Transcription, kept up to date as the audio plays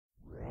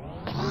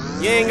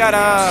You ain't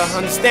gotta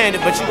understand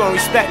it, but you gon'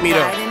 respect me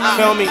though.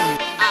 Feel me?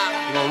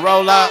 You gon'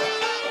 roll up,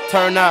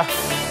 turn up,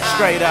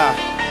 straight up.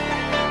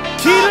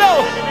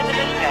 Kilo!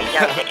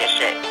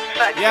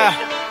 Yeah.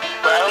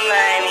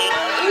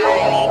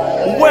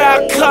 Where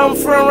I come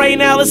from right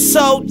now is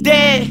so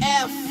dead.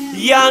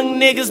 Young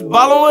niggas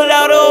ballin'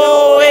 without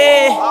a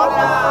head.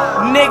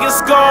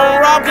 Niggas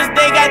gon' rob cause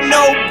they got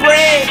no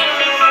bread.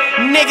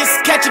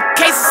 Niggas catchin'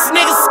 cases,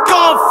 niggas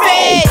gon'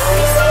 fed.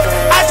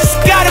 I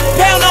just got a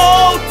pound, the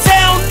whole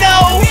town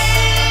know.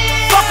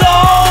 Fuck a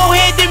whole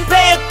head, didn't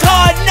pay a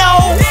card,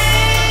 no.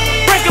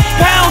 Break a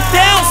pound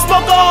down,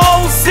 smoke a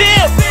whole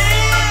zip.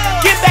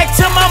 Get back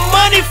to my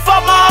money for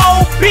my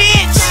old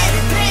bitch.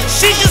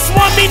 She just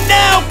want me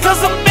now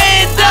cause I'm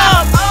banned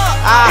up.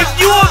 If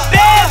you a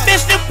bad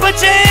bitch, then put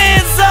your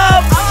hands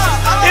up.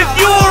 If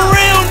you a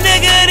real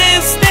nigga,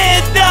 then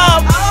stand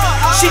up.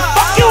 She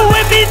fucking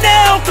with me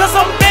now cause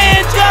I'm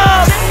banned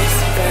up.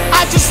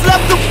 I just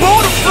left the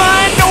border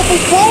flying over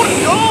water.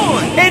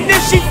 And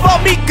if she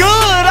fuck me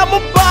good,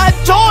 I'ma buy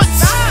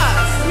Jordans.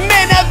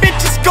 Man, that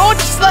bitch is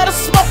gorgeous, let her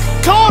smoke a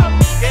quarter.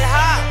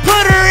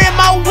 Put her in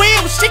my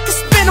wheel, she can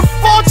spend a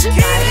fortune.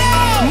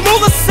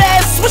 Moolah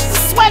said, switch the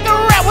swag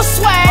around with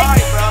swag.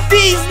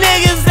 These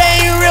niggas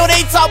ain't real,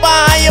 they talk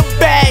behind your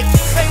back.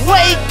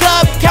 Wake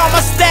up, count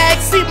my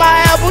stacks, see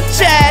my elbow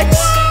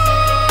checks.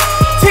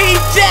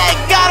 T-Jack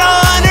got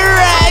 100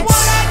 racks.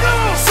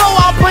 So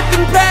I put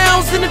them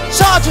pounds in the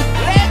charger.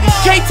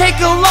 Can't take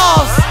a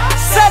loss,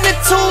 72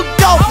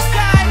 dopes.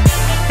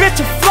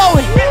 Bitch, I'm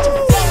flowing.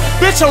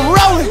 Bitch, I'm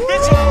rolling.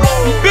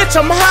 Bitch,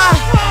 I'm high.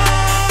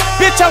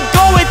 Bitch, I'm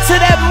going to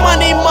that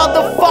money,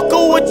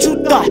 motherfucker. What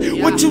you thought?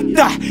 What you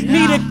thought?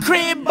 Need a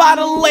crib by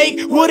the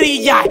lake with a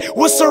yacht,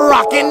 with a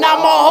rock, and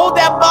I'ma hold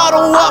that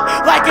bottle up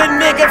like a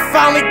nigga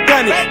finally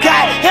done it.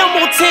 Got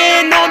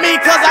Hamilton on me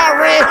cause I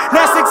ran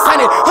that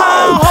 600.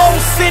 Whole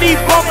city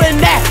bumping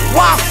that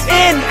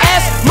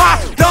YNS. My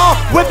dog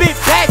whip it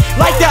back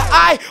like the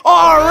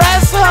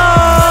IRS,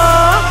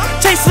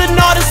 chasing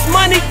all this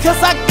money cause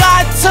I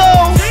got to.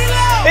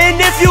 And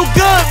if you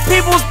good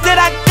peoples,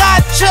 then I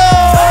got you.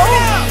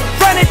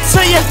 Run it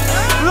to you,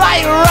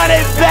 like run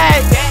it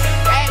back.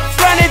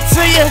 Run it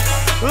to you,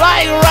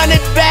 like run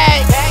it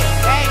back.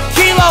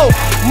 Kilo,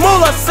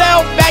 Moolah,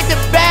 sell back to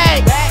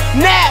back.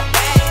 Nap,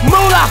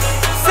 Moolah,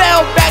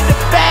 sell back to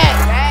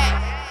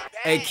back.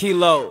 Hey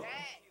Kilo,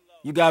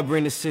 you gotta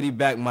bring the city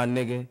back, my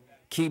nigga.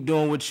 Keep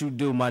doing what you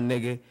do, my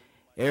nigga.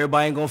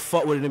 Everybody ain't gonna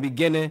fuck with it in the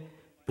beginning,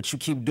 but you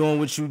keep doing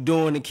what you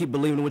doing and keep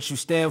believing in what you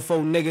stand for,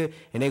 nigga,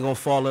 and they gonna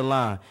fall in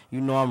line. You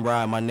know I'm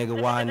riding, my nigga.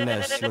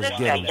 YNS, let's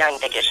get it. Young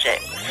nigga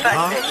shit.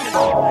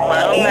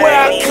 Where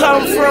I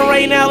come from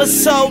right now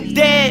is so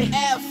dead.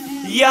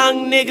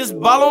 Young niggas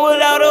ballin'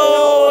 without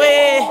a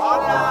head.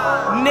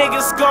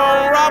 Niggas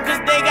gon' rob cause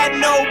they got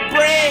no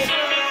bread.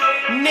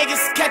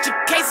 Niggas catchin'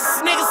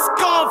 cases, niggas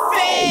gon'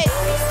 fed.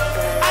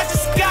 I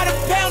just got a